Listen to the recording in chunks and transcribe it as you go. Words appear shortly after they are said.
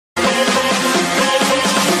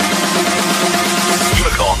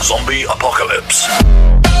zombie apocalypse.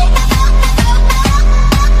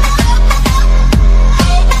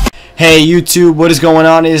 Hey YouTube, what is going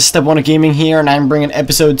on? It is Step 1 of Gaming here, and I'm bringing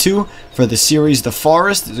episode 2 for the series The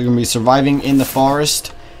Forest. We're going to be surviving in the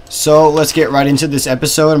forest. So let's get right into this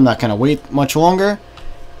episode. I'm not going to wait much longer.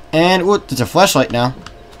 And, whoop, there's a flashlight now.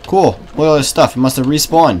 Cool. Look at all this stuff. It must have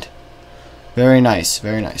respawned. Very nice,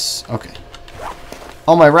 very nice. Okay.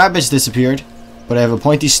 Oh, my rabbits disappeared, but I have a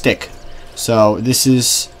pointy stick. So this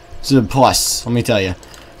is a plus, let me tell you.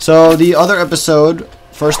 So the other episode,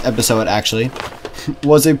 first episode actually,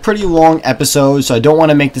 was a pretty long episode, so I don't want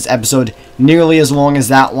to make this episode nearly as long as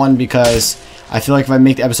that one because I feel like if I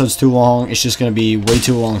make the episodes too long, it's just going to be way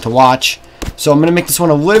too long to watch. So I'm going to make this one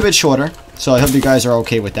a little bit shorter, so I hope you guys are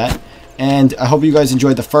okay with that. And I hope you guys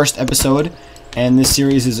enjoyed the first episode, and this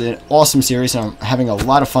series is an awesome series, and I'm having a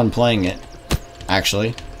lot of fun playing it,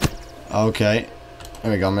 actually. Okay,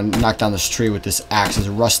 there we go. I'm going to knock down this tree with this axe, this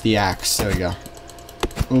rusty axe. There we go.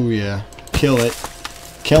 Oh yeah, kill it.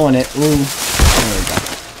 Killing it. Ooh. There we go.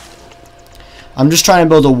 I'm just trying to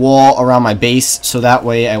build a wall around my base so that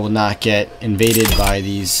way I will not get invaded by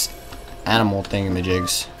these animal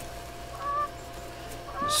thingamajigs.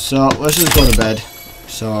 So let's just go to bed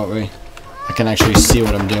so I can actually see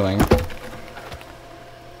what I'm doing.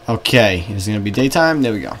 Okay, it's gonna be daytime.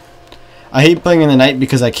 There we go. I hate playing in the night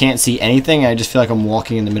because I can't see anything. I just feel like I'm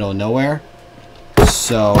walking in the middle of nowhere.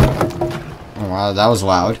 So, oh wow, that was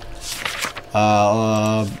loud.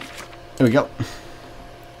 There we go.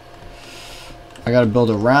 I gotta build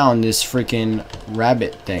around this freaking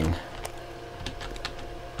rabbit thing.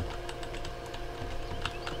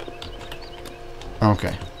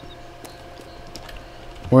 Okay.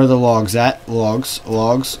 Where are the logs at? Logs.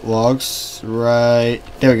 Right.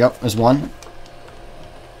 There we go. There's one.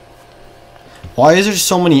 Why is there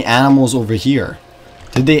so many animals over here?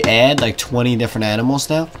 Did they add like 20 different animals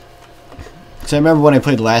now? Because I remember when I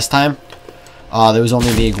played last time, there was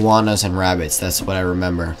only the iguanas and rabbits. That's what I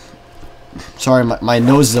remember. Sorry, my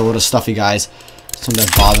nose is a little stuffy, guys. Something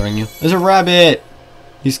that's bothering you. There's a rabbit!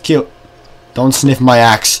 He's cute. Don't sniff my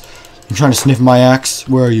axe. You trying to sniff my axe?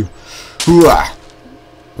 Where are you? Hooah!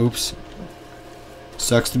 Oops.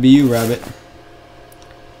 Sucks to be you, rabbit.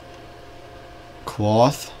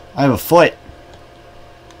 Cloth. I have a foot.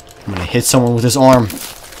 I'm gonna hit someone with this arm.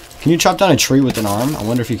 Can you chop down a tree with an arm? I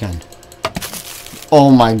wonder if you can.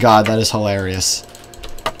 Oh my god, that is hilarious.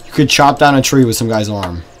 You could chop down a tree with some guy's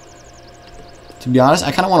arm. To be honest,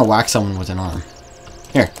 I kind of want to whack someone with an arm.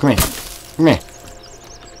 Here, come here. Come here.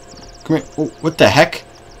 Come here. Oh, what the heck?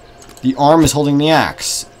 The arm is holding the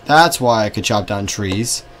axe. That's why I could chop down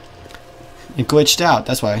trees. It glitched out.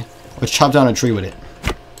 That's why. Let's chop down a tree with it.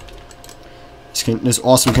 This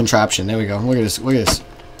awesome contraption. There we go. Look at this. Look at this.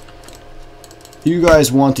 You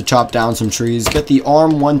guys want to chop down some trees? Get the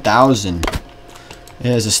Arm 1000. It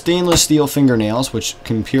has a stainless steel fingernails which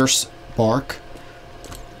can pierce bark.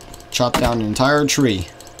 Chop down an entire tree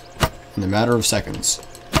in a matter of seconds.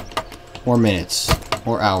 Or minutes.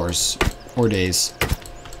 Or hours. Or days.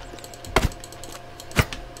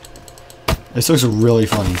 This looks really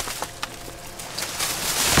funny.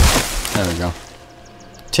 There we go.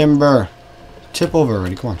 Timber. Tip over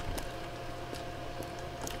already. Come on.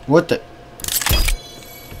 What the...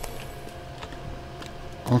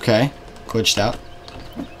 Okay. Glitched out.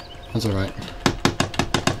 That's alright.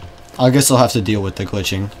 I guess I'll have to deal with the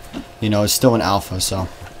glitching. You know, it's still an alpha, so.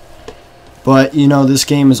 But, you know, this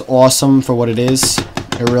game is awesome for what it is.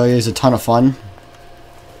 It really is a ton of fun.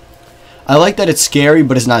 I like that it's scary,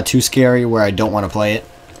 but it's not too scary where I don't want to play it.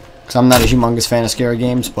 Because I'm not a humongous fan of scary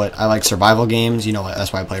games, but I like survival games. You know,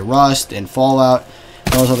 that's why I play Rust and Fallout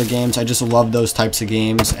and those other games. I just love those types of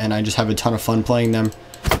games, and I just have a ton of fun playing them.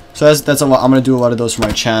 So that's a lot. I'm going to do a lot of those for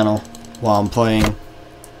my channel while I'm playing.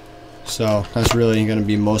 So that's really going to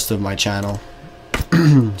be most of my channel.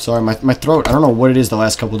 Sorry, my throat. I don't know what it is the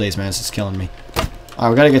last couple days, man. It's just killing me.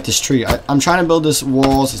 Alright, we got to get this tree. I'm trying to build this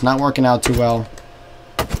walls. It's not working out too well.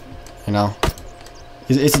 You know.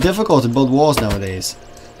 It's difficult to build walls nowadays.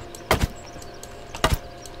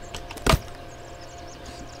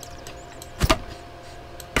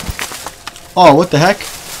 Oh, what the heck?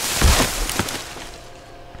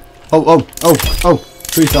 Oh.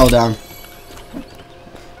 Tree fell down.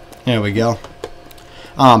 There we go.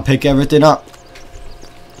 Pick everything up.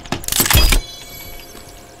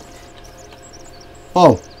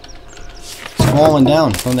 Oh. It's falling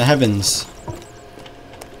down from the heavens.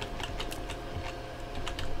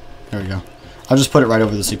 There we go. I'll just put it right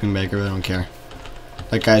over the sleeping bag. I really don't care.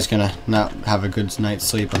 That guy's gonna not have a good night's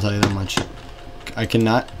sleep, I'll tell you that much. I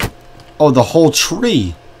cannot... Oh, the whole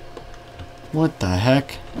tree! What the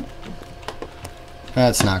heck?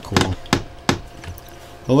 That's not cool.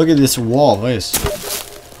 But look at this wall. Look at this.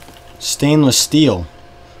 Stainless steel.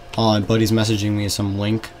 Oh, my buddy's messaging me some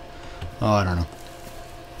link. Oh, I don't know.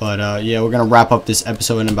 But, yeah, we're going to wrap up this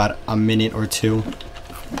episode in about a minute or two.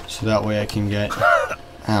 So that way I can get...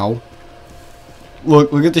 Ow.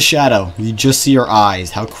 Look at the shadow. You just see your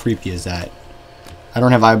eyes. How creepy is that? I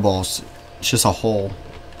don't have eyeballs. It's just a hole.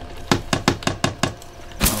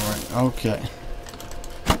 Alright, okay.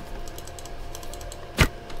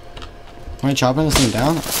 Am I chopping this thing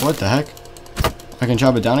down? What the heck? I can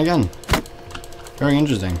chop it down again? Very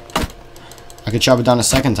interesting. I could chop it down a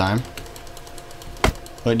second time.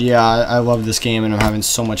 But yeah, I love this game and I'm having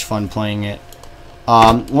so much fun playing it.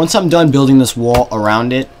 Once I'm done building this wall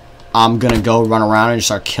around it, I'm gonna go run around and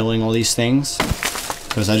start killing all these things.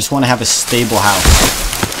 Because I just want to have a stable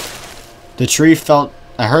house. The tree felt...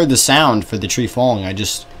 I heard the sound for the tree falling. I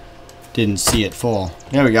just didn't see it fall.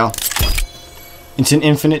 There we go. It's an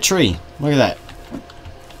infinite tree. Look at that.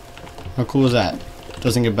 How cool is that?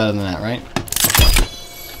 Doesn't get better than that, right?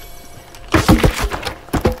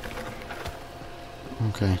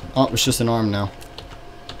 Okay. Oh, it's just an arm now.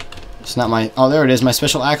 It's not my... Oh, there it is. My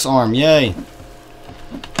special axe arm. Yay.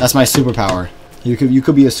 That's my superpower. You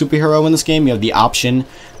could be a superhero in this game. You have the option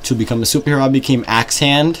to become a superhero. I became Axe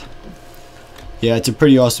Hand. Yeah, it's a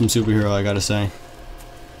pretty awesome superhero, I gotta say.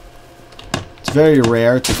 It's very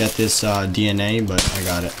rare to get this DNA, but I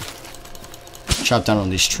got it. Chop down all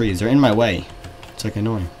these trees. They're in my way. It's like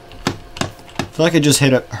annoying. I feel like I just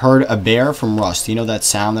heard a bear from Rust. You know that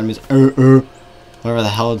sound that means whatever the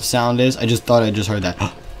hell the sound is? I just thought I just heard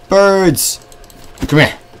that. Birds! Come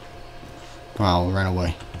here! Wow, ran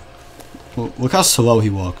away. Well, look how slow he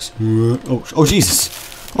walks. Oh, Jesus!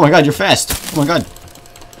 Oh my God, you're fast! Oh my God!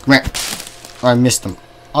 Come here! Oh, I missed him.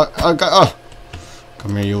 Oh!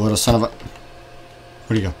 Come here, you little son of a...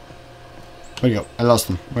 Where'd he go? Where'd he go? I lost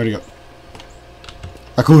him. Where'd he go?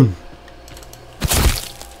 Raccoon!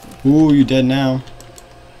 Ooh, you dead now.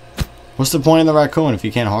 What's the point of the raccoon if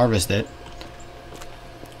you can't harvest it?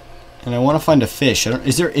 And I want to find a fish.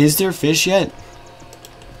 Is there fish yet?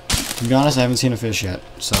 To be honest, I haven't seen a fish yet.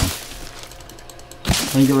 So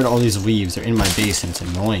I'm gonna get rid of all these leaves. They're in my base and it's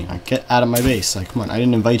annoying. Like, get out of my base. Like, come on, I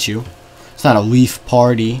didn't invite you. It's not a leaf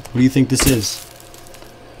party. What do you think this is?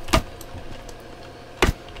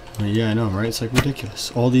 Well, yeah, I know, right? It's like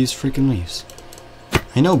ridiculous. All these freaking leaves.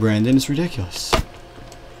 I know, Brandon. It's ridiculous.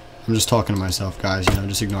 I'm just talking to myself, guys. You know,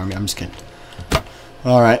 just ignore me. I'm just kidding.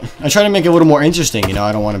 Alright. I try to make it a little more interesting, you know.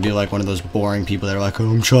 I don't want to be like one of those boring people that are like, oh,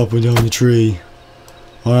 I'm chopping down the tree.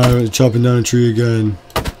 Alright, chopping down a tree again.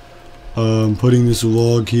 Putting this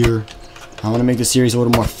log here. I want to make the series a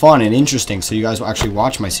little more fun and interesting so you guys will actually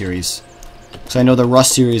watch my series. So I know the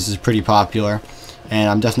Rust series is pretty popular. And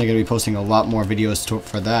I'm definitely going to be posting a lot more videos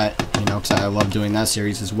for that. You know, because I love doing that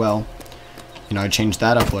series as well. You know, I changed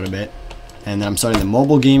that up a little bit. And then I'm starting the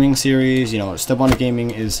mobile gaming series. You know, Step on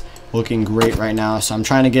Gaming is looking great right now. So I'm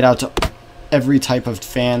trying to get out to every type of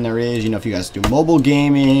fan there is. You know, if you guys do mobile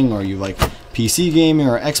gaming or you like PC gaming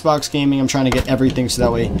or Xbox gaming, I'm trying to get everything so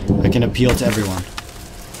that way I can appeal to everyone.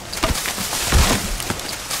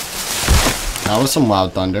 That was some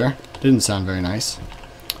loud thunder. Didn't sound very nice.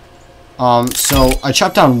 So I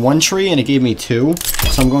chopped down one tree and it gave me 2.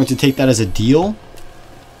 So I'm going to take that as a deal.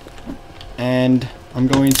 And I'm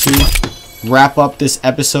going to wrap up this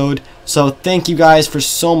episode. So thank you guys for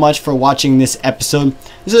so much for watching this episode.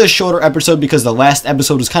 This is a shorter episode because the last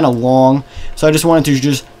episode was kind of long. So I just wanted to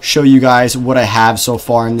just show you guys what I have so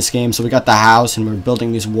far in this game. So we got the house and we're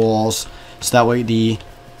building these walls. So that way the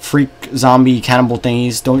freak zombie cannibal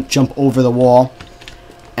thingies don't jump over the wall.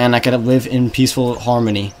 And I can live in peaceful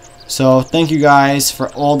harmony. So thank you guys for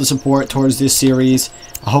all the support towards this series.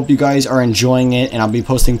 I hope you guys are enjoying it, and I'll be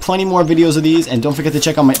posting plenty more videos of these. And don't forget to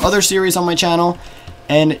check out my other series on my channel,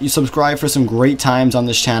 and you subscribe for some great times on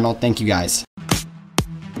this channel. Thank you guys.